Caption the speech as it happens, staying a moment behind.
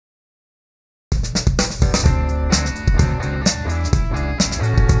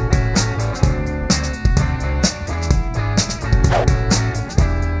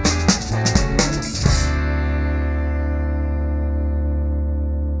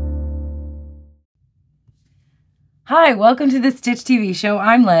Hi, welcome to the Stitch TV show.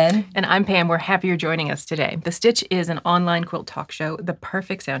 I'm Lynn. And I'm Pam. We're happy you're joining us today. The Stitch is an online quilt talk show, the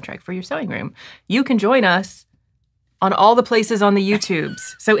perfect soundtrack for your sewing room. You can join us on all the places on the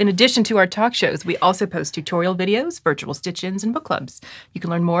YouTubes. So in addition to our talk shows, we also post tutorial videos, virtual stitch-ins, and book clubs. You can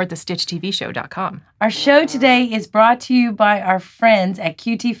learn more at thestitchtvshow.com. Our show today is brought to you by our friends at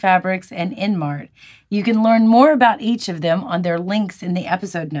QT Fabrics and EnMart. You can learn more about each of them on their links in the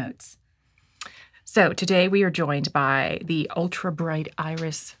episode notes. So today we are joined by the Ultra Bright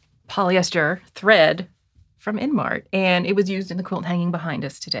Iris polyester thread from EnMart. And it was used in the quilt hanging behind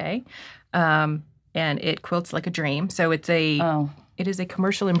us today. And it quilts like a dream. So it is a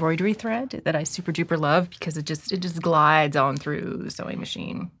commercial embroidery thread that I super duper love because it just glides on through the sewing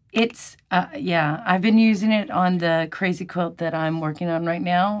machine. It's, I've been using it on the crazy quilt that I'm working on right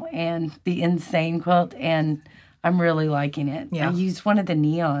now and the insane quilt, and I'm really liking it. Yeah. I used one of the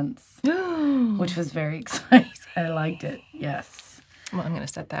neons, which was very exciting. I liked it, yes. Well, I'm going to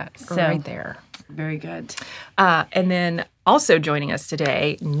set that right there. Very good. And then also joining us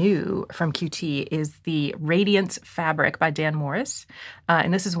today, new from QT, is the Radiance Fabric by Dan Morris.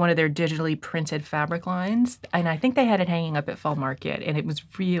 And this is one of their digitally printed fabric lines. And I think they had it hanging up at Fall Market, and it was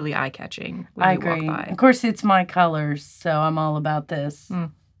really eye-catching when I you agree. walk by. Of course, it's my colors, so I'm all about this.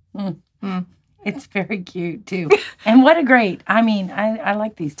 It's very cute, too. And what a great, I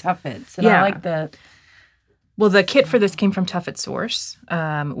like these tuffets. And I like the... Well, the kit for this came from Tuffet Source,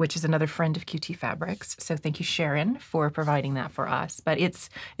 which is another friend of QT Fabrics. So thank you, Sharon, for providing that for us. But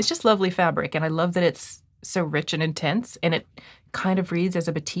it's just lovely fabric, and I love that it's so rich and intense, and it kind of reads as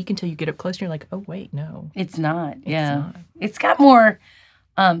a batik until you get up close and you're like, oh, wait, no. It's not, not. It's got more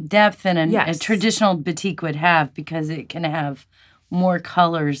depth than a traditional batik would have because it can have more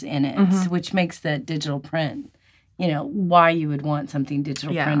colors in it, which makes that digital print, why you would want something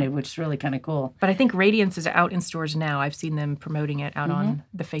digital printed, which is really kind of cool. But I think Radiance is out in stores now. I've seen them promoting it out on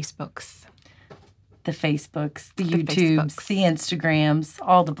the Facebooks. The YouTubes, the Instagrams,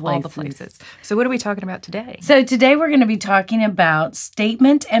 all the places. All the places. So what are we talking about today? So today we're going to be talking about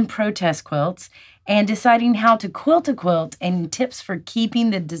statement and protest quilts and deciding how to quilt a quilt and tips for keeping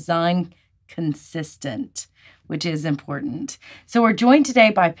the design consistent, which is important. So we're joined today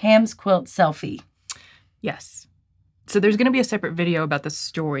by Pam's Quilt Selfie. Yes. So there's going to be a separate video about the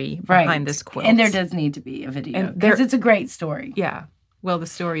story behind this quilt. And there does need to be a video because it's a great story. Yeah. Well, the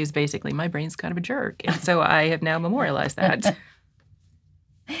story is basically my brain's kind of a jerk. And so I have now memorialized that.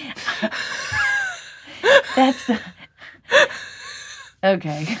 That's...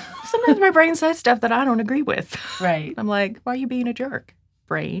 Okay. Sometimes my brain says stuff that I don't agree with. Right. I'm like, why are you being a jerk,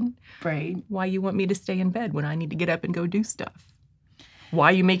 brain? Brain. Why you want me to stay in bed when I need to get up and go do stuff?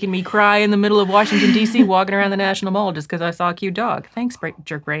 Why are you making me cry in the middle of Washington, D.C. walking around the National Mall just because I saw a cute dog? Thanks,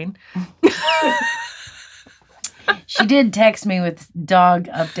 jerk brain. She did text me with dog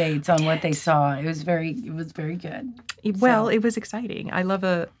updates on what they saw. It was very good. Well, it was exciting. I love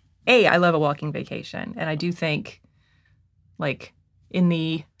a walking vacation. And I do think, like, in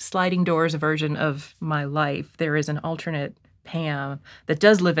the sliding doors version of my life, there is an alternate Pam that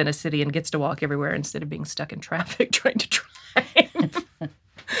does live in a city and gets to walk everywhere instead of being stuck in traffic trying to drive.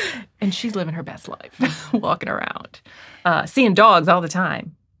 And she's living her best life, walking around, seeing dogs all the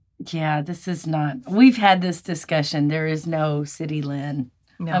time. Yeah, this is not... We've had this discussion. There is no City Lynn.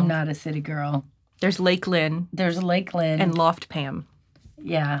 No. I'm not a city girl. There's Lake Lynn. There's Lake Lynn. And Loft Pam.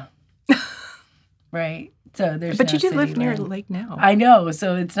 Yeah. Right. So there's But no you do City live near a Lynn. lake now. I know,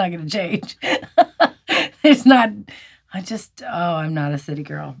 so it's not going to change. It's not... I'm not a city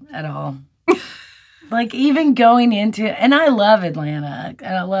girl at all. Like, even going into, and I love Atlanta,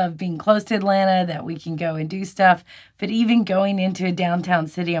 and I love being close to Atlanta, that we can go and do stuff, but even going into a downtown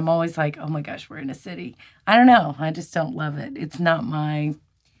city, I'm always like, oh my gosh, we're in a city. I don't know. I just don't love it. It's not my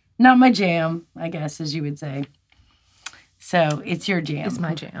jam, I guess, as you would say. So it's your jam. It's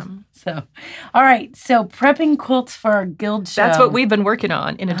my jam. So, all right. So prepping quilts for our guild show. That's what we've been working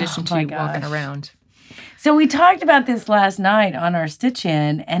on, in addition to walking around. So we talked about this last night on our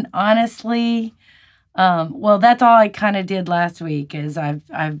stitch-in, and honestly... that's all I kind of did last week is I've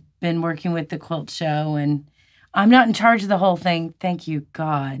been working with the quilt show, and I'm not in charge of the whole thing. Thank you,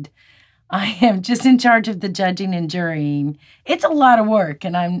 God. I am just in charge of the judging and jurying. It's a lot of work,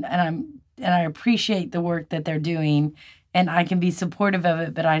 and I appreciate the work that they're doing, and I can be supportive of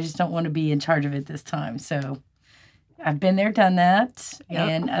it, but I just don't want to be in charge of it this time. So I've been there, done that,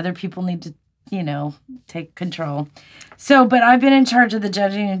 and other people need to, take control. So, but I've been in charge of the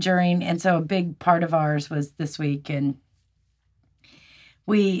judging and jurying, and so a big part of ours was this week, and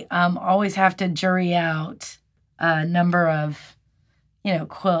we always have to jury out a number of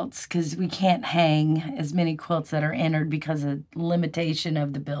quilts, because we can't hang as many quilts that are entered because of limitation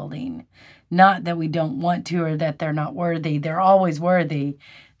of the building. Not that we don't want to or that they're not worthy. They're always worthy.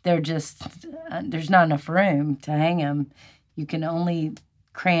 They're just, there's not enough room to hang them. You can only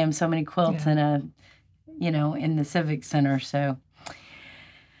cram so many quilts in in the Civic Center. So,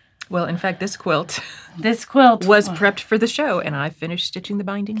 well, in fact, this quilt was prepped for the show, and I finished stitching the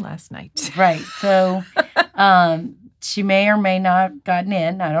binding last night. Right. So, she may or may not have gotten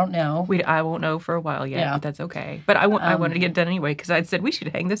in. I don't know. I won't know for a while yet, but that's okay. But I wanted to get it done anyway because I'd said we should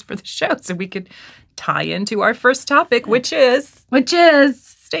hang this for the show so we could tie into our first topic, which is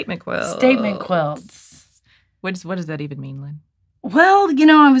statement quilts. Statement quilts. What does that even mean, Lynn? Well,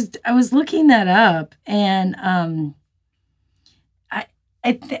 I was looking that up, and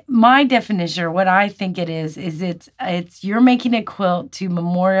my definition, or what I think it is it's you're making a quilt to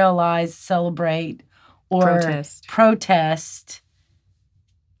memorialize, celebrate, or protest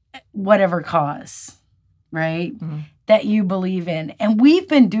whatever cause, right? Mm-hmm. That you believe in. And we've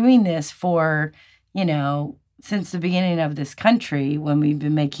been doing this for, since the beginning of this country when we've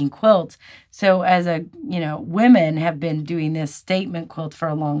been making quilts. So as women have been doing this statement quilt for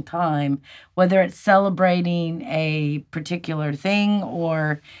a long time, whether it's celebrating a particular thing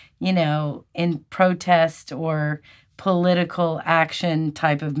or, in protest or political action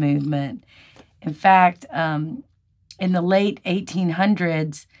type of movement. In fact, in the late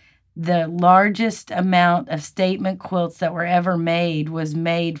 1800s, the largest amount of statement quilts that were ever made was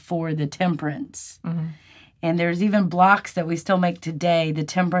made for the temperance. Mm-hmm. And there's even blocks that we still make today. The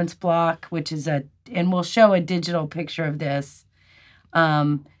temperance block, which is and we'll show a digital picture of this,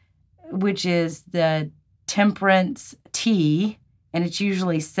 which is the temperance T, and it's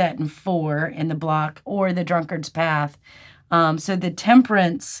usually set in 4 in the block, or the drunkard's path. So the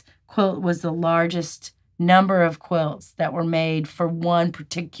temperance quilt was the largest number of quilts that were made for one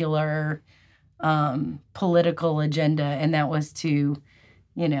particular political agenda, and that was to,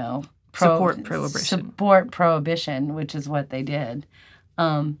 support prohibition, which is what they did.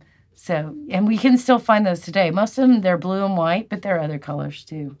 And we can still find those today. Most of them, they're blue and white, but there are other colors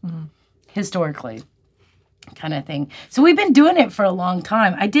too, historically, kind of thing. So we've been doing it for a long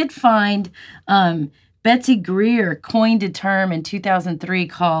time. I did find Betsy Greer coined a term in 2003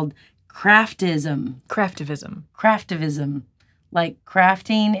 called craftivism. Craftivism, like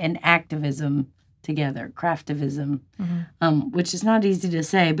crafting and activism together. Craftivism, which is not easy to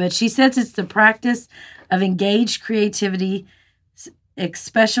say. But she says it's the practice of engaged creativity,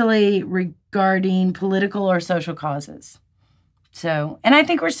 especially regarding political or social causes. So, and I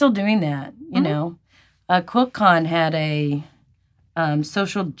think we're still doing that, QuiltCon had a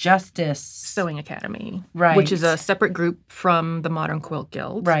social justice sewing academy, right, which is a separate group from the Modern Quilt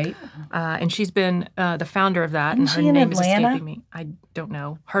Guild, right? And she's been the founder of that. Isn't she in name Atlanta? is escaping me. I don't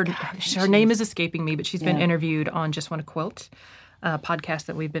know her name is escaping me, but she's been interviewed on Just Want to Quilt, a podcast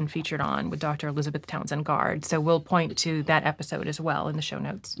that we've been featured on with Dr. Elizabeth Townsend Gard. So we'll point to that episode as well in the show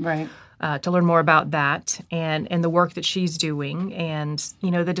notes, right? To learn more about that and the work that she's doing, and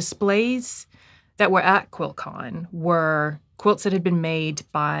the displays that were at QuiltCon were quilts that had been made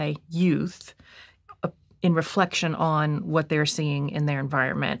by youth in reflection on what they're seeing in their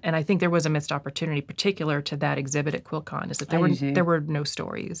environment. And I think there was a missed opportunity particular to that exhibit at QuiltCon, is that there were no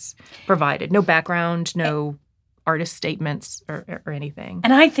stories provided, no background, no artist statements or anything.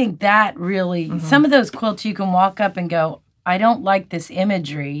 And I think that really, some of those quilts you can walk up and go, I don't like this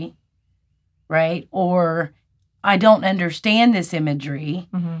imagery, right? Or I don't understand this imagery.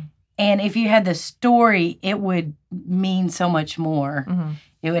 Mm-hmm. And if you had the story, it would mean so much more. Mm-hmm.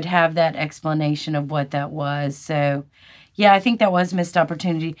 It would have that explanation of what that was. So, yeah, I think that was missed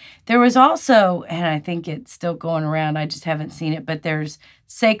opportunity. There was also, and I think it's still going around, I just haven't seen it, but there's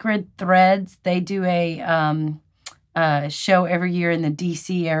Sacred Threads. They do a show every year in the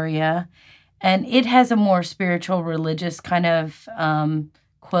D.C. area. And it has a more spiritual, religious kind of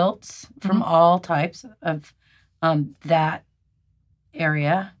quilts from all types of that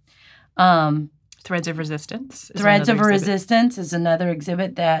area. Threads of Resistance. Threads of Resistance is another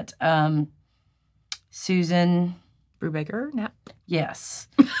exhibit that Susan Brubaker. Yes,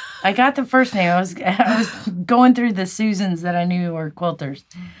 I got the first name. I was going through the Susans that I knew were quilters.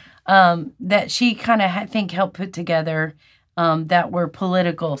 That she kind of I think helped put together that were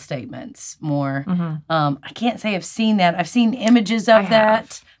political statements more. I can't say I've seen that. I've seen images of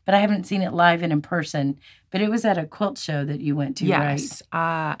that, but I haven't seen it live and in person. But it was at a quilt show that you went to, right? Yes.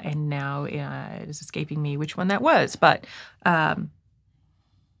 And now it is escaping me which one that was. But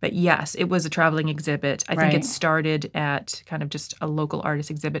But yes, it was a traveling exhibit. I think Right. it started at kind of just a local artist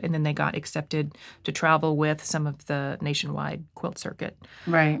exhibit, and then they got accepted to travel with some of the nationwide quilt circuit.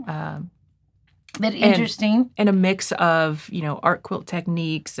 Right. But interesting. And a mix of, art quilt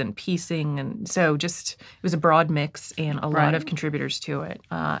techniques and piecing. And so just, it was a broad mix and a lot of contributors to it.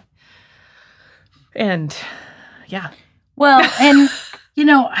 And yeah. Well, and,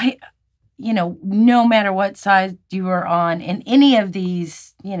 no matter what side you are on in any of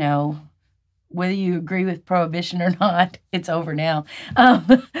these, whether you agree with prohibition or not, it's over now.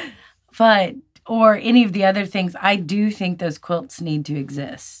 Or any of the other things, I do think those quilts need to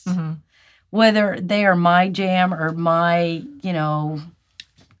exist. Mm-hmm. Whether they are my jam or my,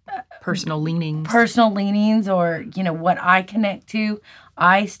 personal leanings or, what I connect to,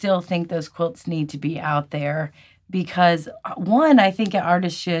 I still think those quilts need to be out there because, one, I think an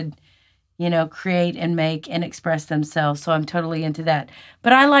artist should, create and make and express themselves. So I'm totally into that.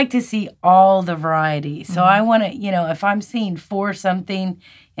 But I like to see all the variety. So I want to, if I'm seeing for something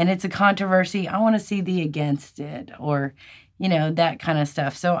and it's a controversy, I want to see the against it or, that kind of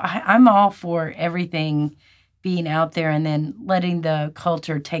stuff. So I'm all for everything being out there and then letting the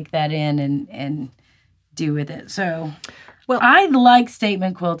culture take that in and do with it. So I like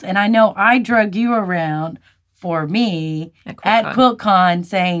statement quilts. And I know I drug you around for me at QuiltCon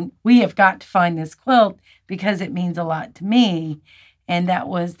saying, we have got to find this quilt because it means a lot to me. And that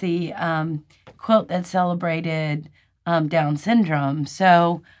was the quilt that celebrated Down syndrome.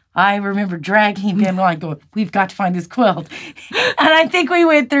 So I remember dragging him like, going, we've got to find this quilt. And I think we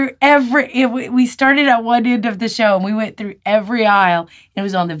went through we started at one end of the show and we went through every aisle. And it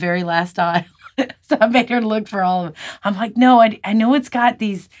was on the very last aisle. So I made her look for all of them. I'm like, no, I know it's got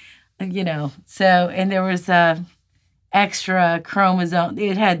these, So, and there was extra chromosome.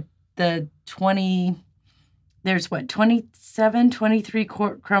 It had the 20, there's 27, 23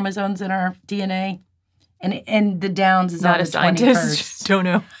 chromosomes in our DNA. And the Downs is not on a the scientist. 21st. Don't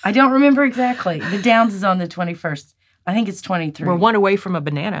know. I don't remember exactly. The Downs is on the 21st. I think it's 23. We're one away from a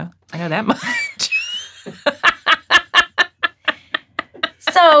banana. I know that much.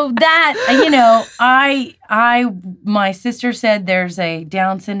 So that, my sister said there's a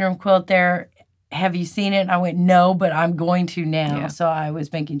Down syndrome quilt there. Have you seen it? And I went, no, but I'm going to now. Yeah. So I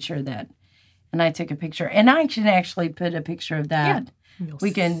was making sure that. And I took a picture. And I can actually put a picture of that. Yeah.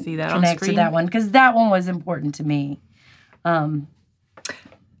 We can see that connect to that one because that one was important to me. So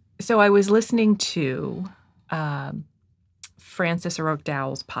I was listening to Frances O'Rourke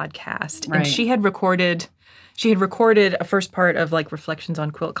Dowell's podcast, and she had recorded a first part of like reflections on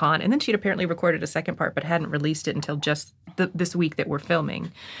QuiltCon, and then she'd apparently recorded a second part, but hadn't released it until just this week that we're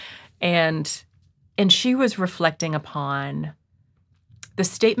filming, and she was reflecting upon the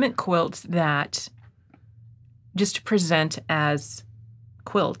statement quilts that just present as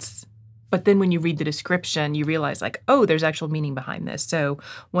quilts, but then when you read the description, you realize like, oh, there's actual meaning behind this. So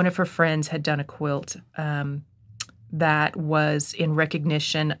one of her friends had done a quilt that was in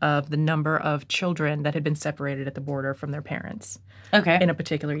recognition of the number of children that had been separated at the border from their parents in a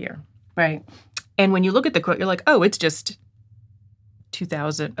particular year. Right. And when you look at the quilt, you're like, oh, it's just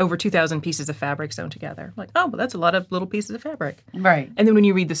over 2,000 pieces of fabric sewn together. Like, oh, well, that's a lot of little pieces of fabric. Right. And then when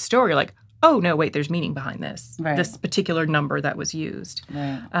you read the story, you're like, oh, no, wait, there's meaning behind this. Right. This particular number that was used.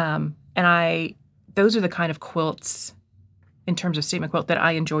 Right. And those are the kind of quilts, in terms of statement quilt, that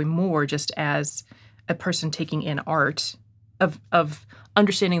I enjoy more just as a person taking in art of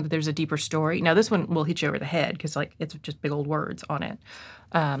understanding that there's a deeper story. Now, this one will hit you over the head because, like, it's just big old words on it.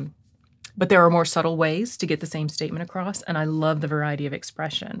 But there are more subtle ways to get the same statement across, and I love the variety of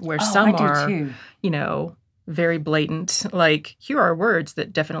expression where some are, too. Very blatant, like, here are words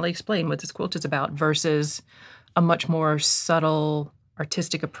that definitely explain what this quilt is about, versus a much more subtle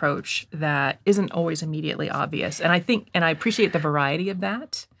artistic approach that isn't always immediately obvious. And I appreciate the variety of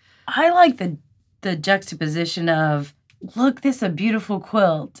that. I like the juxtaposition of, look, this is a beautiful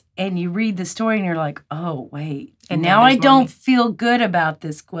quilt, and you read the story and you're like, oh, wait. And now I don't feel good about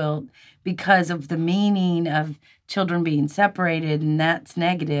this quilt because of the meaning of children being separated, and that's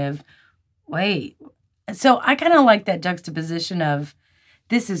negative. Wait. So I kind of like that juxtaposition of,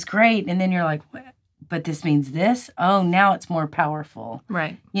 this is great, and then you're like, but this means this? Oh, now it's more powerful.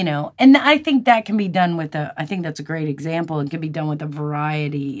 Right. And I think that can be done with I think that's a great example. It can be done with a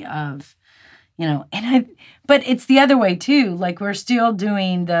variety of, but it's the other way too. Like, we're still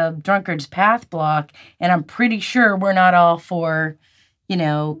doing the Drunkard's Path block, and I'm pretty sure we're not all for,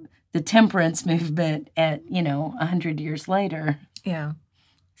 the temperance movement at, 100 years later. Yeah.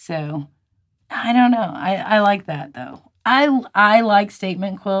 So, I don't know. I like that, though. I like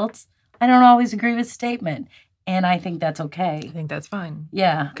statement quilts. I don't always agree with statement. And I think that's okay. I think that's fine.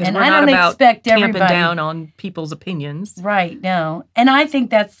 Yeah. Because And we're I not don't about expect tamping everybody down on people's opinions. Right, no. And I think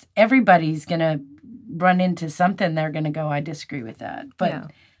that's everybody's going to run into something they're going to go, I disagree with that.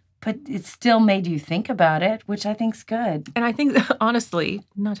 But it still made you think about it, which I think's good. And I think, honestly,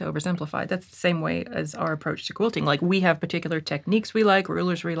 not to oversimplify, that's the same way as our approach to quilting. Like, we have particular techniques we like,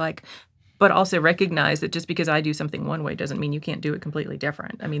 rulers we like, but also recognize that just because I do something one way doesn't mean you can't do it completely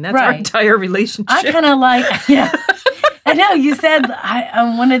different. I mean, that's our entire relationship. I kind of like, yeah. I know, you said,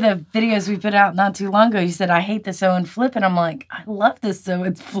 on one of the videos we put out not too long ago, you said, I hate the sew and flip. And I'm like, I love the sew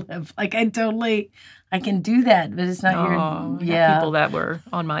and flip. Like, I can do that, but it's not your, yeah. People that were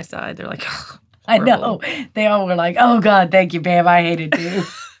on my side, they're like, I know. They all were like, oh, God, thank you, Pam. I hate it too.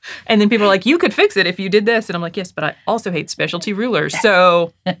 And then people are like, you could fix it if you did this. And I'm like, yes, but I also hate specialty rulers.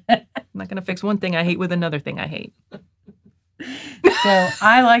 So I'm not going to fix one thing I hate with another thing I hate. So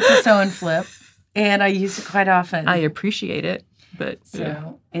I like the sew and flip, and I use it quite often. I appreciate it, but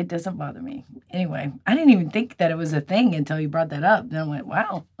it doesn't bother me. Anyway, I didn't even think that it was a thing until you brought that up. Then I went,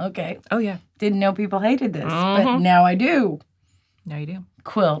 wow, okay. Oh, yeah. Didn't know people hated this, but now I do. Now you do.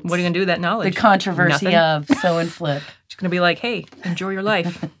 Quilts. What are you going to do with that knowledge? The controversy of sew and flip. Just going to be like, hey, enjoy your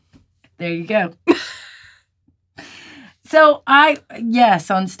life. There you go. So I'm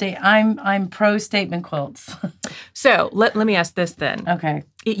pro statement quilts. So let me ask this then. Okay.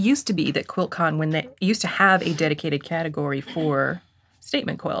 It used to be that QuiltCon, when they used to have a dedicated category for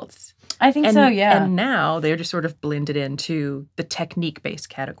statement quilts. I think so, yeah. And now they're just sort of blended into the technique-based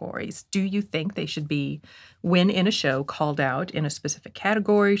categories. Do you think they should be, when in a show, called out in a specific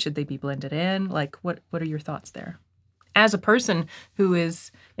category? Should they be blended in? Like, what are your thoughts there? As a person who is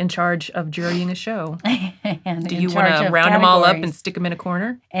in charge of jurying a show, do you want to round them all up and stick them in a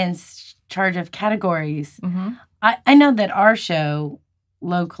corner? In charge of categories. Mm-hmm. I know that our show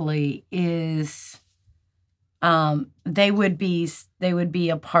locally is... they would be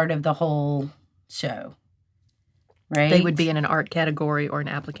a part of the whole show, right? They would be in an art category or an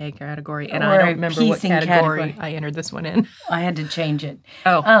applique category, and I don't remember what category I entered this one in. I had to change it.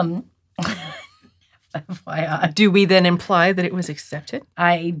 Oh. FYI. Do we then imply that it was accepted?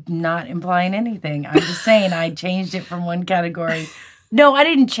 I'm not implying anything. I'm just saying I changed it from one category. No, I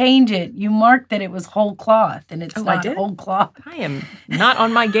didn't change it. You marked that it was whole cloth, and it's not whole cloth. I am not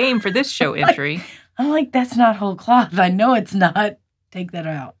on my game for this show entry. I'm like, that's not whole cloth. I know it's not. Take that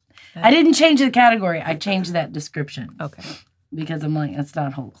out. I didn't change the category. I changed that description. Okay. Because I'm like, it's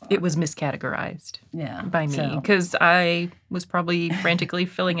not whole cloth. It was miscategorized. Yeah. By me. Because I was probably frantically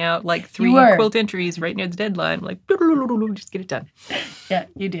filling out like 3 quilt entries right near the deadline. I'm like, just get it done. Yeah,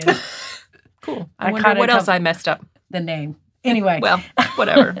 you did. Cool. I wonder what else I messed up. The name. Anyway. Well,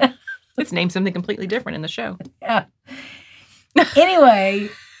 whatever. Let's name something completely different in the show. Yeah. Anyway,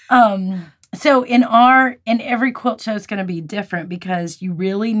 so in every quilt show is going to be different because you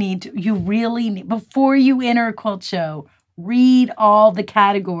really need, before you enter a quilt show, read all the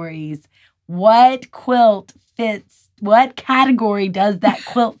categories. What quilt fits, what category does that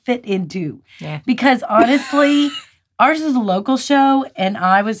quilt fit into? Yeah. Because honestly, ours is a local show and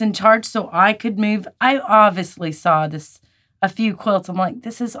I was in charge so I could move. I obviously saw a few quilts. I'm like,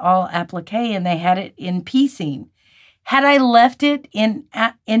 this is all applique and they had it in piecing. Had I left it in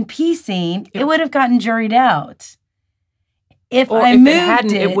piecing, it would have gotten juried out. If it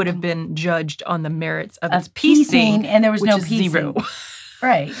hadn't, it would have been judged on the merits of its piecing, and there was no piecing. 0.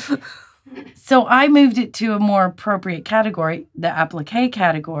 Right. So I moved it to a more appropriate category, the applique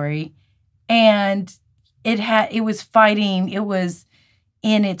category, and it was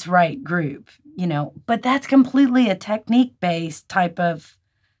in its right group, But that's completely a technique-based type of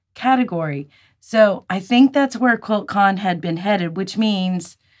category. So I think that's where QuiltCon had been headed, which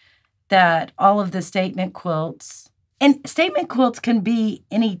means that all of the statement quilts, and statement quilts can be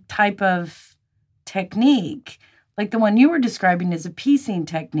any type of technique. Like the one you were describing is a piecing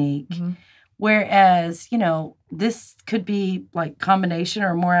technique, whereas, this could be like combination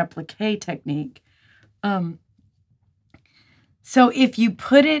or more applique technique. So if you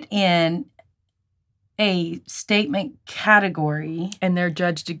put it in a statement category, and they're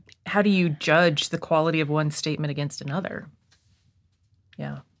judged, how do you judge the quality of one statement against another?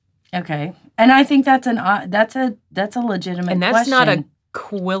 Yeah. Okay. And I think that's a legitimate question. And that's not a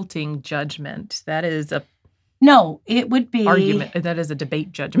quilting judgment. That is a it would be argument. That is a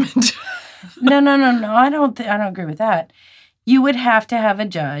debate judgment. No. I don't agree with that. You would have to have a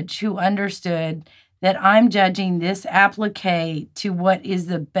judge who understood that I'm judging this applique to what is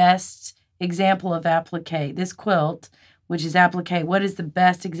the best example of applique. This quilt, which is applique, what is the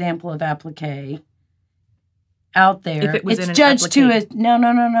best example of applique out there? If it was it's in an judged applique. to a no.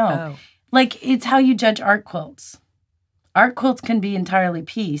 Oh. Like, it's how you judge art quilts. Art quilts can be entirely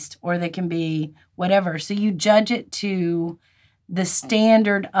pieced, or they can be whatever. So you judge it to the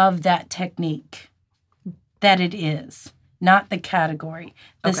standard of that technique that it is, not the category.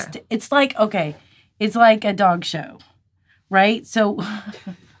 It's like a dog show, right? So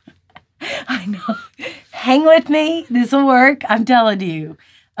I know. Hang with me. This will work. I'm telling you.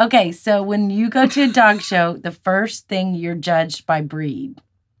 Okay, so when you go to a dog show, the first thing you're judged by breed.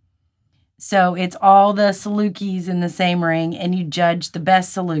 So it's all the Salukis in the same ring, and you judge the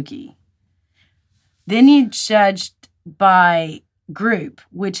best Saluki. Then you judged by group,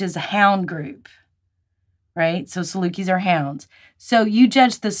 which is a hound group, right? So Salukis are hounds. So you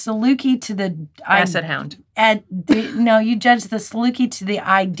judge the Saluki to the... Basset hound. You judge the Saluki to the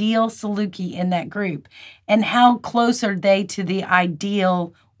ideal Saluki in that group. And how close are they to the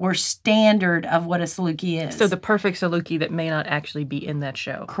ideal or standard of what a Saluki is? So the perfect Saluki that may not actually be in that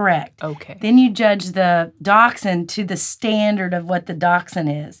show. Correct. Okay. Then you judge the dachshund to the standard of what the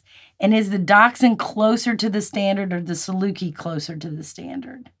dachshund is. And is the dachshund closer to the standard or the Saluki closer to the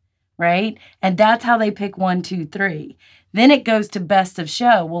standard? Right? And that's how they pick 1, 2, 3. Then it goes to best of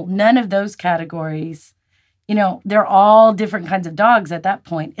show. Well, none of those categories, they're all different kinds of dogs at that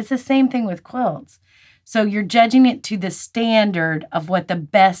point. It's the same thing with quilts. So you're judging it to the standard of what the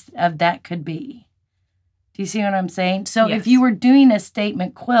best of that could be. Do you see what I'm saying? So Yes. If you were doing a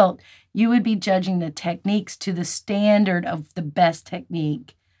statement quilt, you would be judging the techniques to the standard of the best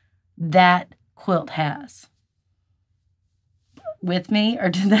technique that quilt has. With me, or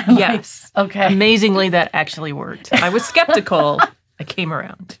did that? Yes. Okay. Amazingly, that actually worked. I was skeptical. I came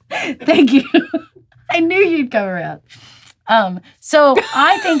around. Thank you. I knew you'd come around. So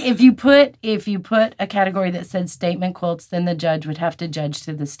I think if you put a category that said statement quilts, then the judge would have to judge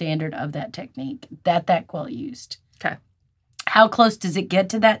to the standard of that technique that quilt used. Okay. How close does it get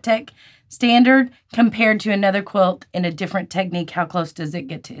to that tech standard compared to another quilt in a different technique? How close does it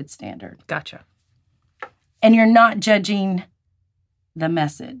get to its standard? Gotcha. And you're not judging the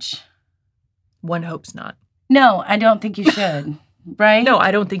message. One hopes not. No, I don't think you should. Right? No,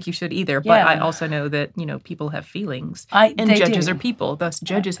 I don't think you should either. But I also know that, people have feelings. And judges are people. Thus,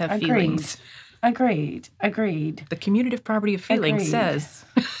 judges have feelings. Agreed. The commutative property of feeling says.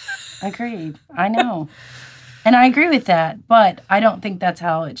 Agreed. I know. And I agree with that. But I don't think that's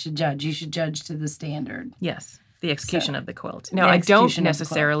how it should judge. You should judge to the standard. Yes. The execution of the quilt. Now, I don't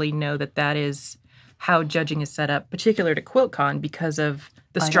necessarily know that is how judging is set up, particular to QuiltCon, because of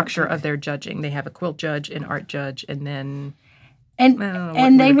the structure of their judging. They have a quilt judge, an art judge, and then...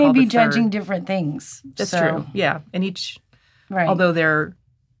 And they may be judging different things. That's true. Yeah. And each, although there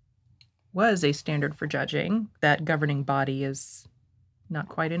was a standard for judging, that governing body is not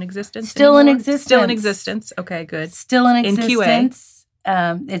quite in existence. Still anymore. In existence. Still in existence. Okay, good. Still in existence. In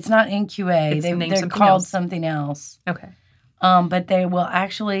QA. It's not in QA. They're called something else. Okay. But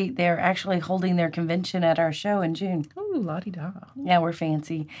they're actually holding their convention at our show in June. Ooh, la-di-da. Yeah, we're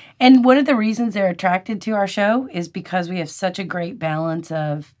fancy. And one of the reasons they're attracted to our show is because we have such a great balance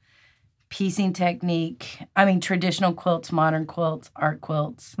of piecing technique. I mean, traditional quilts, modern quilts, art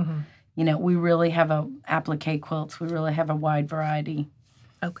quilts. Mm-hmm. We really have applique quilts. We really have a wide variety.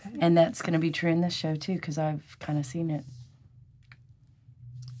 Okay. And that's going to be true in this show, too, because I've kind of seen it.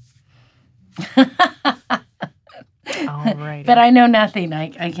 All right. But I know nothing.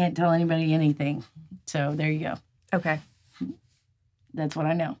 I can't tell anybody anything. So there you go. Okay. That's what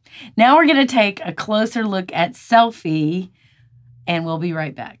I know. Now we're going to take a closer look at Selfie, and we'll be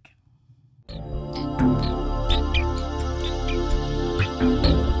right back.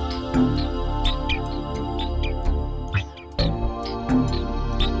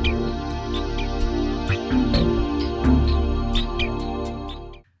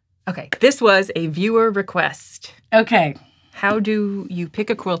 Okay. This was a viewer request. Okay. How do you pick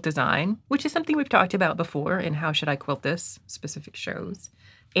a quilt design, which is something we've talked about before in How Should I Quilt This specific shows.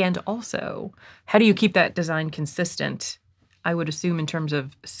 And also, how do you keep that design consistent, I would assume in terms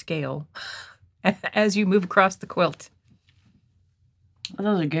of scale, as you move across the quilt?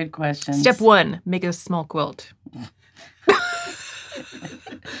 Well, those are good questions. Step 1, make a small quilt.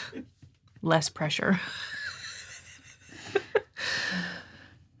 Less pressure.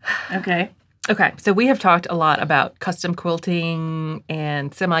 Okay, so we have talked a lot about custom quilting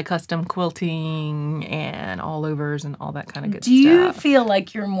and semi-custom quilting and all-overs and all that kind of good stuff. Do you feel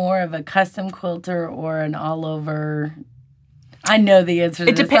like you're more of a custom quilter or an all-over? I know the answer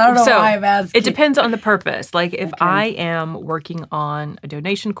to this. I don't know why I'm asking. It depends on the purpose. Like if I am working on a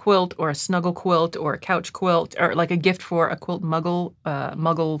donation quilt or a snuggle quilt or a couch quilt or like a gift for a quilt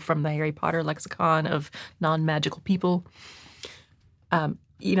muggle from the Harry Potter lexicon of non-magical people,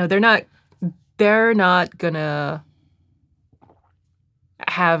 they're not they're not gonna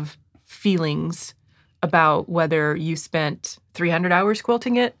have feelings about whether you spent 300 hours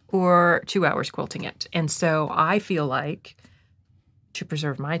quilting it or 2 hours quilting it. And so I feel like to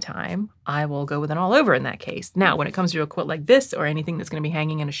preserve my time, I will go with an all over in that case. Now, when it comes to a quilt like this or anything that's going to be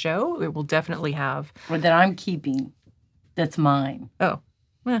hanging in a show, it will definitely have. Or that I'm keeping. That's mine. Oh.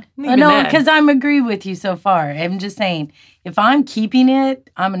 No, because I'm agree with you so far. I'm just saying, if I'm keeping it,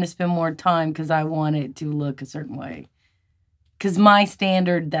 I'm going to spend more time because I want it to look a certain way. Because my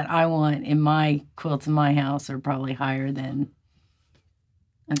standard that I want in my quilts in my house are probably higher than.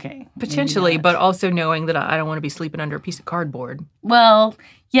 Okay. Potentially, but also knowing that I don't want to be sleeping under a piece of cardboard. Well,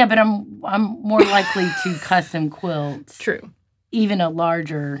 yeah, but I'm more likely to custom quilts. True. Even a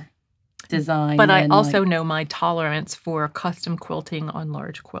larger design. But I also know my tolerance for custom quilting on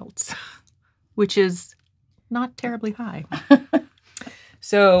large quilts, which is not terribly high.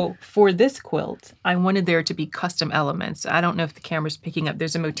 So for this quilt, I wanted there to be custom elements. I don't know if the camera's picking up.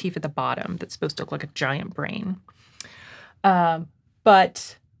 There's a motif at the bottom that's supposed to look like a giant brain.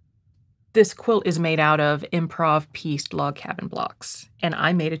 But this quilt is made out of improv pieced log cabin blocks. And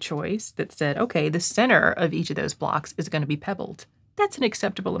I made a choice that said, okay, the center of each of those blocks is going to be pebbled. That's an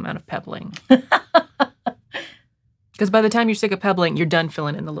acceptable amount of pebbling. Because by the time you're sick of pebbling, you're done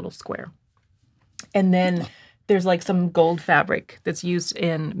filling in the little square. And then there's like some gold fabric that's used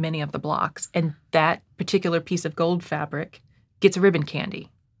in many of the blocks. And that particular piece of gold fabric gets a ribbon candy.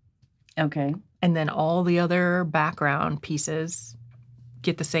 Okay. And then all the other background pieces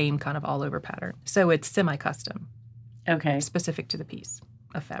get the same kind of all over pattern. So it's semi-custom. Okay. Specific to the piece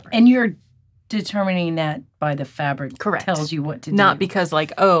of fabric. And you're determining that by the fabric. Correct. Tells you what to do. Not because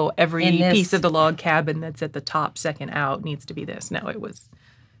like, oh, every piece of the log cabin that's at the top second out needs to be this. No, it was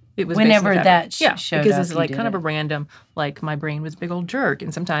whenever that showed because up, it's like kind of a random, like my brain was a big old jerk.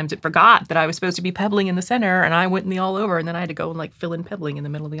 And sometimes it forgot that I was supposed to be pebbling in the center and I went in the all over and then I had to go and like fill in pebbling in the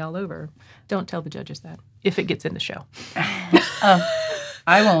middle of the all over. Don't tell the judges that if it gets in the show.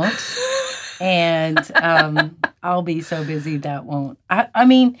 I won't. And I'll be so busy that won't. I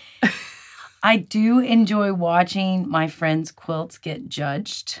mean, I do enjoy watching my friends' quilts get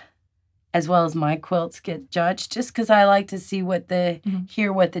judged, as well as my quilts get judged, just because I like to see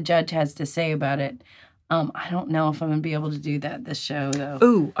hear what the judge has to say about it. I don't know if I'm going to be able to do that this show, though.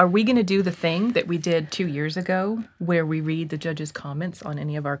 Ooh, are we going to do the thing that we did 2 years ago where we read the judges' comments on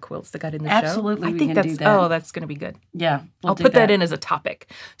any of our quilts that got in the show? Absolutely, we can do that. Oh, that's going to be good. Yeah, I'll put that in as a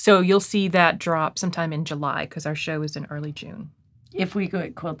topic. So you'll see that drop sometime in July because our show is in early June. If we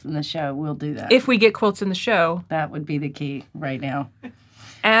get quilts in the show, we'll do that. If we get quilts in the show. That would be the key right now.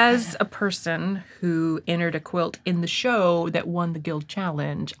 As a person who entered a quilt in the show that won the Guild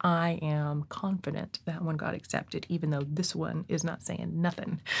Challenge, I am confident that one got accepted, even though this one is not saying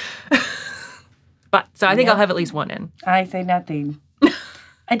nothing. But, so I think I'll have at least one in. I say nothing.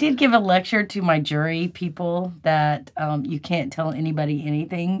 I did give a lecture to my jury people that you can't tell anybody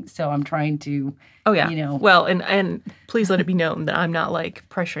anything, so I'm trying to, Well, and please let it be known that I'm not, like,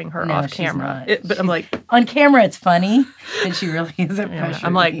 pressuring her off camera. But I'm like... On camera, it's funny, but she really isn't pressuring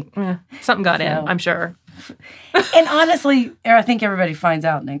I'm like, something got in, I'm sure. And honestly, I think everybody finds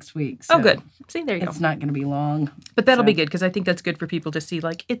out next week. So good. See, there you go. It's not going to be long. But that'll be good, because I think that's good for people to see,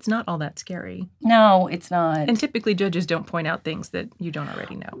 like, it's not all that scary. No, it's not. And typically judges don't point out things that you don't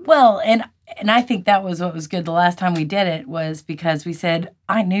already know. Well, and I think that was what was good the last time we did it was because we said,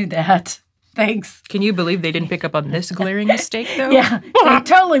 I knew that. Thanks. Can you believe they didn't pick up on this glaring mistake, though? Yeah, they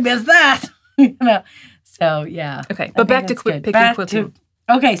totally missed that. So, yeah. Okay, but back to picking quilting.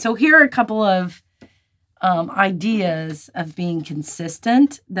 Okay, so here are a couple of ideas of being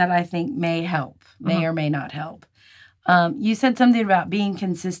consistent that I think may help, may or may not help. You said something about being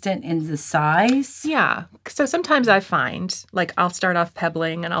consistent in the size. Yeah. So sometimes I find, like, I'll start off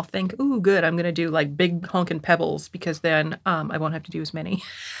pebbling and I'll think, ooh, good, I'm going to do, like, big honkin' pebbles because then I won't have to do as many.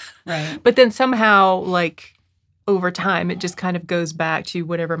 Right. But then somehow, like, over time, it just kind of goes back to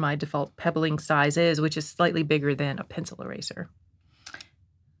whatever my default pebbling size is, which is slightly bigger than a pencil eraser.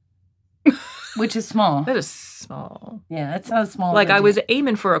 Which is small. That is small. Yeah, it's a small. Like, I was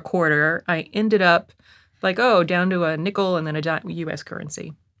aiming for a quarter. I ended up, like, down to a nickel and then a U.S.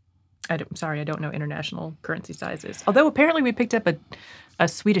 currency. I'm sorry, I don't know international currency sizes. Although apparently we picked up a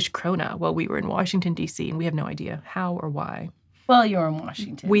Swedish krona while we were in Washington, D.C., and we have no idea how or why. Well, you were in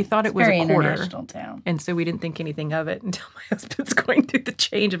Washington. We thought it was a quarter. International town. And so we didn't think anything of it until my husband's going through the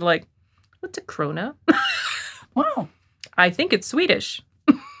change of, like, what's a krona? Wow. I think it's Swedish.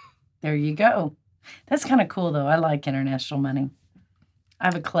 There you go. That's kind of cool, though. I like international money. I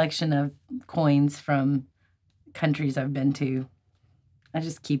have a collection of coins from countries I've been to. I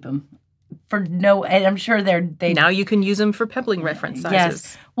just keep them. and I'm sure they now you can use them for pebbling reference sizes.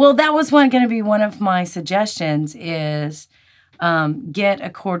 Yes. Well, that was going to be one of my suggestions is get a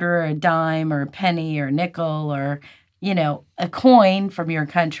quarter or a dime or a penny or a nickel or, a coin from your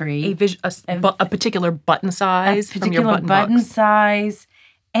country. A particular button size from your button box. Size.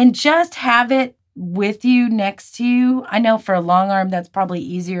 And just have it with you, next to you. I know for a long arm, that's probably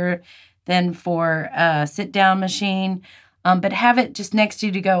easier than for a sit-down machine. But have it just next to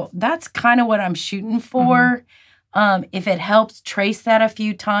you to go, that's kind of what I'm shooting for. If it helps trace that a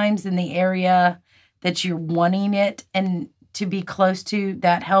few times in the area that you're wanting it and to be close to,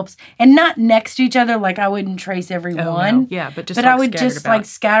 that helps. And not next to each other, like I wouldn't trace every one. No. Yeah, but I would just like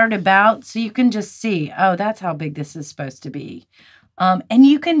scattered about so you can just see, oh, that's how big this is supposed to be. And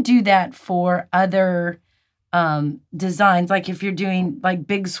you can do that for other designs. Like if you're doing like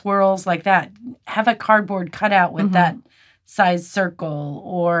big swirls like that, have a cardboard cutout with that size circle,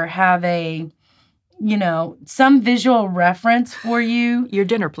 or have some visual reference for you. Your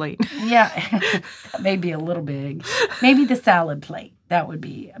dinner plate. Yeah. That may be a little big. Maybe the salad plate. That would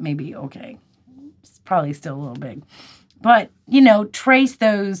be maybe okay. It's probably still a little big. But, trace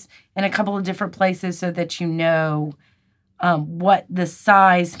those in a couple of different places so that you know what the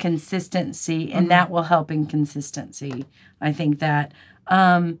size consistency, and that will help in consistency. I think that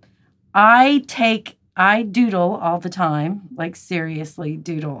I doodle all the time, like seriously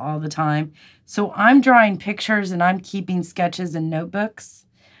doodle all the time. So I'm drawing pictures and I'm keeping sketches and notebooks.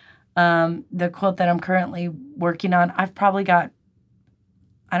 The quilt that I'm currently working on, I've probably got,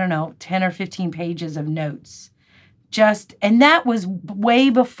 10 or 15 pages of notes. And that was way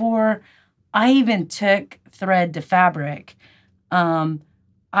before I even took thread to fabric.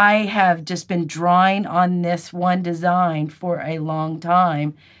 I have just been drawing on this one design for a long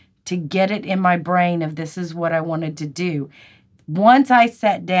time to get it in my brain of this is what I wanted to do. Once I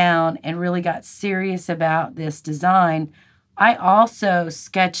sat down and really got serious about this design, I also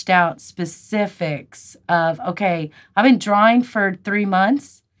sketched out specifics of, okay, I've been drawing for 3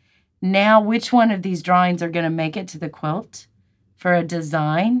 months. Now, which one of these drawings are going to make it to the quilt for a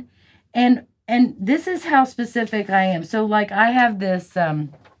design? And this is how specific I am. So, like, I have this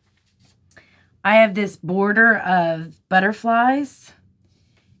border of butterflies.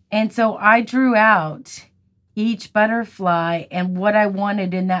 And so I drew out each butterfly and what I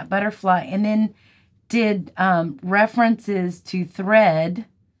wanted in that butterfly, and then did references to thread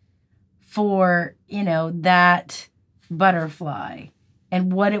for, that butterfly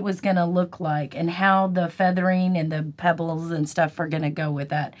and what it was going to look like and how the feathering and the pebbles and stuff are going to go with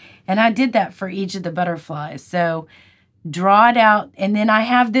that. And I did that for each of the butterflies. So draw it out. And then I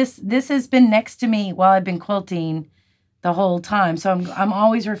have this has been next to me while I've been quilting the whole time. So I'm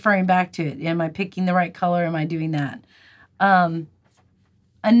always referring back to it. Am I picking the right color? Am I doing that?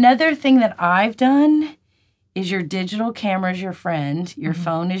 Another thing that I've done is your digital camera is your friend. Your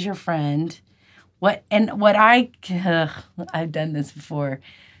phone is your friend. I've done this before.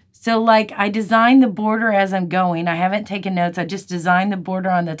 So like I design the border as I'm going. I haven't taken notes. I just designed the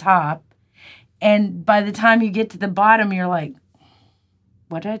border on the top. And by the time you get to the bottom, you're like,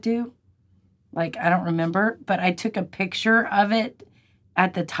 what did I do? Like, I don't remember, but I took a picture of it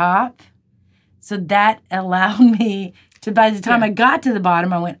at the top. So that allowed me to, by the time I got to the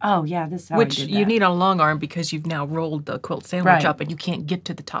bottom, I went, oh, yeah, this is how I did that. Which you need on a long arm because you've now rolled the quilt sandwich up and you can't get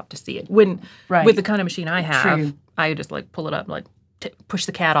to the top to see it. With the kind of machine I have, I just like pull it up, like push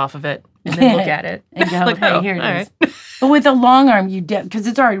the cat off of it and then look at it. And go, like, hey, here it is. Right. But with a long arm, you did, because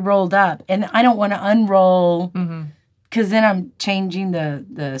it's already rolled up. And I don't want to unroll. Because then I'm changing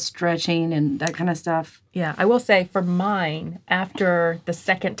the stretching and that kind of stuff. Yeah, I will say for mine, after the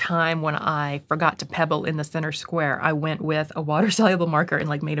second time when I forgot to pebble in the center square, I went with a water-soluble marker and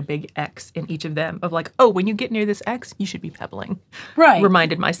like made a big X in each of them of like, oh, when you get near this X, you should be pebbling. Right.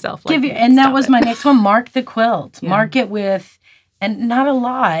 Reminded myself. Like, and that was my next one, mark the quilt. Yeah. Mark it with, and not a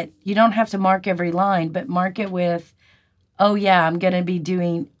lot. You don't have to mark every line, but mark it with, oh yeah, I'm going to be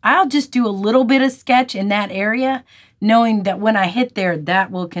doing, I'll just do a little bit of sketch in that area, knowing that when I hit there, that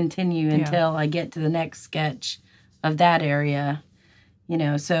will continue until I get to the next sketch of that area.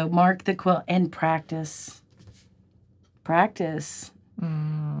 So mark the quilt and practice. Practice.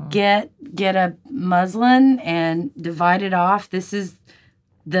 Get a muslin and divide it off. This is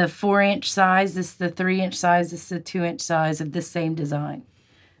the 4-inch size. This is the 3-inch size. This is the 2-inch size of the same design.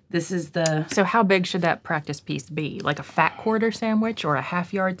 This is the... So how big should that practice piece be? Like a fat quarter sandwich or a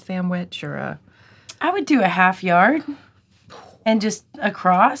half-yard sandwich or a... I would do a half yard and just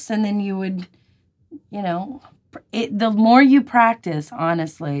across, and then you would, the more you practice,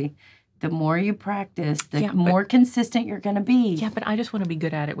 honestly, the more you practice, the more consistent you're going to be. Yeah, but I just want to be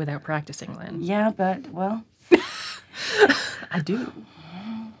good at it without practicing, Lynn. Yeah, but, well. I do.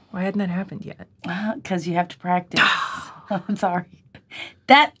 Why hadn't that happened yet? Because you have to practice. I'm sorry.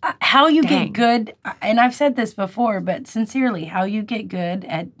 That, how you get good, and I've said this before, but sincerely, how you get good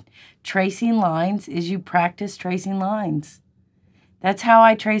at tracing lines is you practice tracing lines. That's how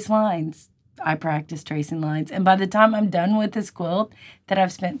I trace lines. I practice tracing lines. And by the time I'm done with this quilt that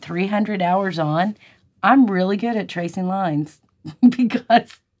I've spent 300 hours on, I'm really good at tracing lines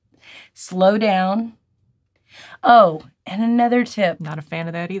because slow down. Oh, and another tip. Not a fan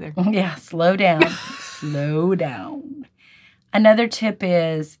of that either. Yeah, slow down. Slow down. Another tip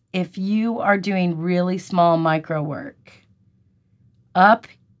is if you are doing really small micro work, up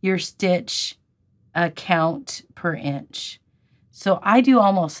your stitch count per inch. So I do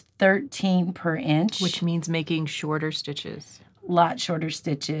almost 13 per inch. Which means making shorter stitches. Lot shorter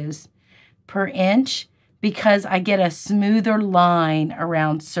stitches per inch because I get a smoother line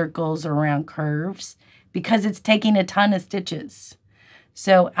around circles or around curves because it's taking a ton of stitches.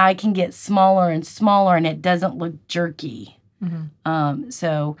 So I can get smaller and smaller and it doesn't look jerky. Mm-hmm.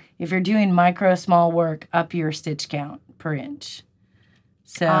 So if you're doing micro small work, up your stitch count per inch.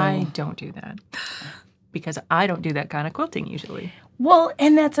 So I don't do that. Because I don't do that kind of quilting usually. Well,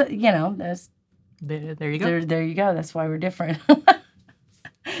 and that's that's there you go. There you go. That's why we're different.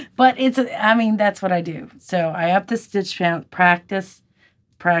 But that's what I do. So I up the stitch count, practice.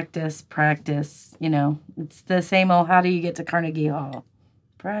 It's the same old. How do you get to Carnegie Hall?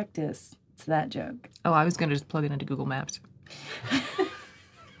 Practice. It's that joke. Oh, I was gonna just plug it into Google Maps.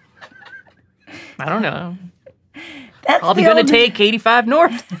 I don't know. I'll be going to take 85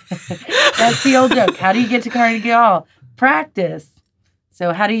 North. That's the old joke. How do you get to Carnegie Hall? Practice.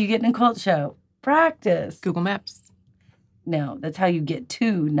 So how do you get in a quilt show? Practice. Google Maps. No, that's how you get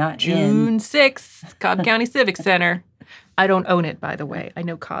to, not June 6th, Cobb County Civic Center. I don't own it, by the way. I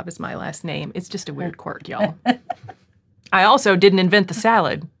know Cobb is my last name. It's just a weird quirk, y'all. I also didn't invent the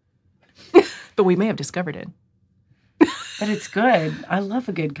salad. But we may have discovered it. But it's good. I love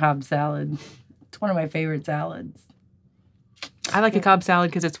a good Cobb salad. It's one of my favorite salads. I like a Cobb salad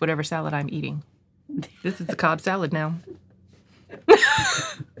because it's whatever salad I'm eating. This is the Cobb salad now.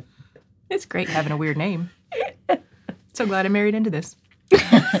 It's great having a weird name. So glad I married into this.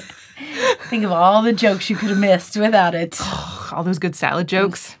 Think of all the jokes you could have missed without it. Oh, all those good salad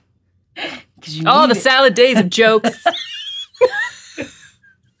jokes. The salad days of jokes.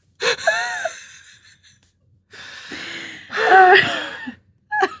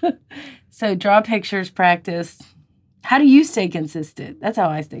 So draw pictures, practice. How do you stay consistent? That's how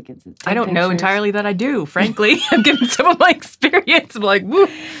I stay consistent. I don't know entirely that I do, frankly. I'm giving some of my experience. I'm like, woo.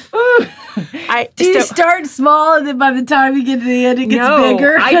 Do you start small and then by the time you get to the end, it gets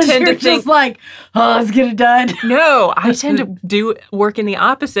bigger? I tend to think just like, let's get it done. No, I tend to do work in the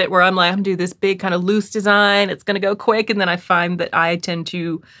opposite where I'm like, I'm going to do this big kind of loose design. It's going to go quick. And then I find that I tend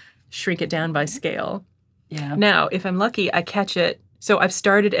to shrink it down by scale. Yeah. Now, if I'm lucky, I catch it. So I've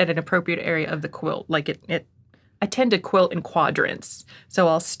started at an appropriate area of the quilt. Like I tend to quilt in quadrants. So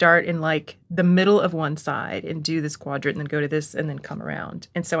I'll start in like the middle of one side and do this quadrant and then go to this and then come around.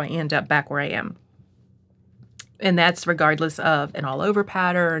 And so I end up back where I am. And that's regardless of an all over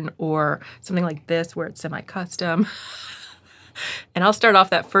pattern or something like this where it's semi-custom. And I'll start off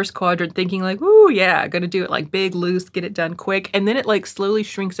that first quadrant thinking like, ooh, yeah, going to do it like big, loose, get it done quick. And then it like slowly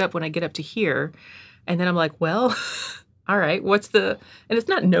shrinks up when I get up to here. And then I'm like, well, all right, and it's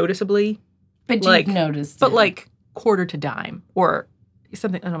not noticeably. But you've noticed But like quarter to dime or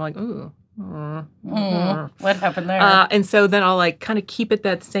something. And I'm like, ooh. What happened there? And so then I'll like kind of keep it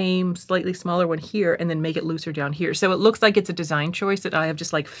that same slightly smaller one here and then make it looser down here. So it looks like it's a design choice that I have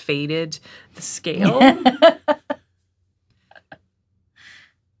just like faded the scale.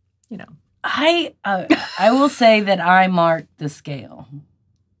 I will say that I mark the scale.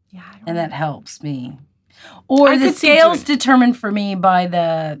 Yeah. And that helps me. Or the scale's determined for me by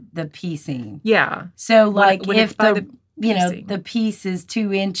the piecing. Yeah. So like if the piece is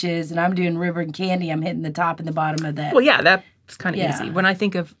 2 inches and I'm doing ribbon candy, I'm hitting the top and the bottom of that. Well, yeah, that's kind of easy. When I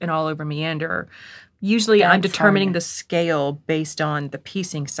think of an all over meander, usually I'm determining the scale based on the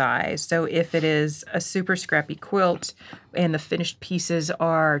piecing size. So if it is a super scrappy quilt and the finished pieces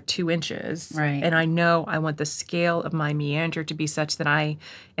are 2 inches, and I know I want the scale of my meander to be such that I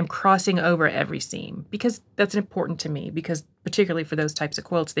am crossing over every seam, because that's important to me, because particularly for those types of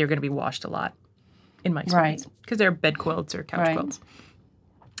quilts, they're going to be washed a lot in my experience, because they're bed quilts or couch quilts.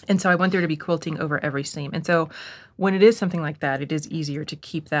 And so I want there to be quilting over every seam. And so when it is something like that, it is easier to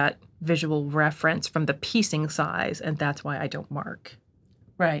keep that visual reference from the piecing size, and that's why I don't mark.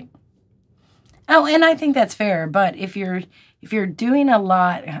 Right. Oh, and I think that's fair. But if you're doing a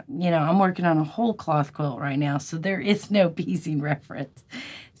lot, I'm working on a whole cloth quilt right now, so there is no piecing reference.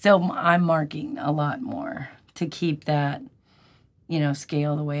 So I'm marking a lot more to keep that,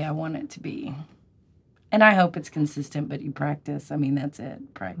 scale the way I want it to be. And I hope it's consistent, but you practice. I mean, that's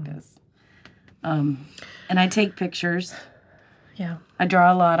it, practice. And I take pictures. Yeah. I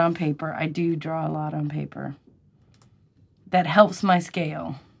draw a lot on paper. I do draw a lot on paper. That helps my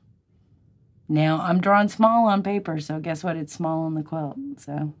scale. Now, I'm drawing small on paper, so guess what? It's small on the quilt.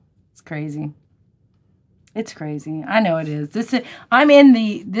 So, it's crazy. It's crazy. I know it is. This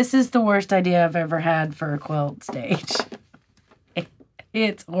is the worst idea I've ever had for a quilt stage.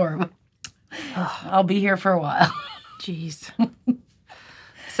 It's horrible. I'll be here for a while. Jeez.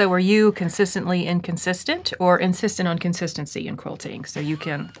 So were you consistently inconsistent or insistent on consistency in quilting? So you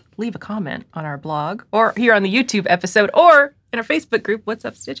can leave a comment on our blog or here on the YouTube episode or in our Facebook group, What's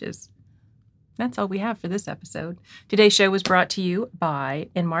Up Stitches. That's all we have for this episode. Today's show was brought to you by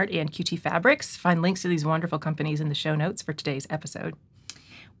EnMart and QT Fabrics. Find links to these wonderful companies in the show notes for today's episode.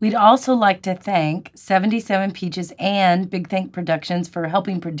 We'd also like to thank 77 Peaches and Big Think Productions for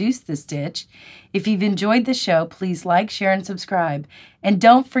helping produce The Stitch. If you've enjoyed the show, please like, share, and subscribe. And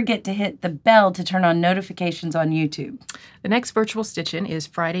don't forget to hit the bell to turn on notifications on YouTube. The next virtual Stitch-In is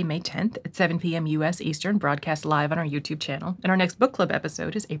Friday, May 10th at 7 p.m. U.S. Eastern, broadcast live on our YouTube channel. And our next book club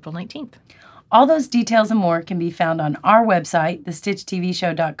episode is April 19th. All those details and more can be found on our website,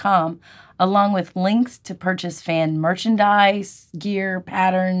 thestitchtvshow.com, along with links to purchase fan merchandise, gear,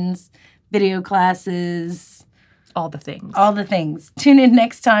 patterns, video classes. All the things. All the things. Tune in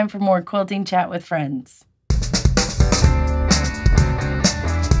next time for more Quilting Chat with Friends.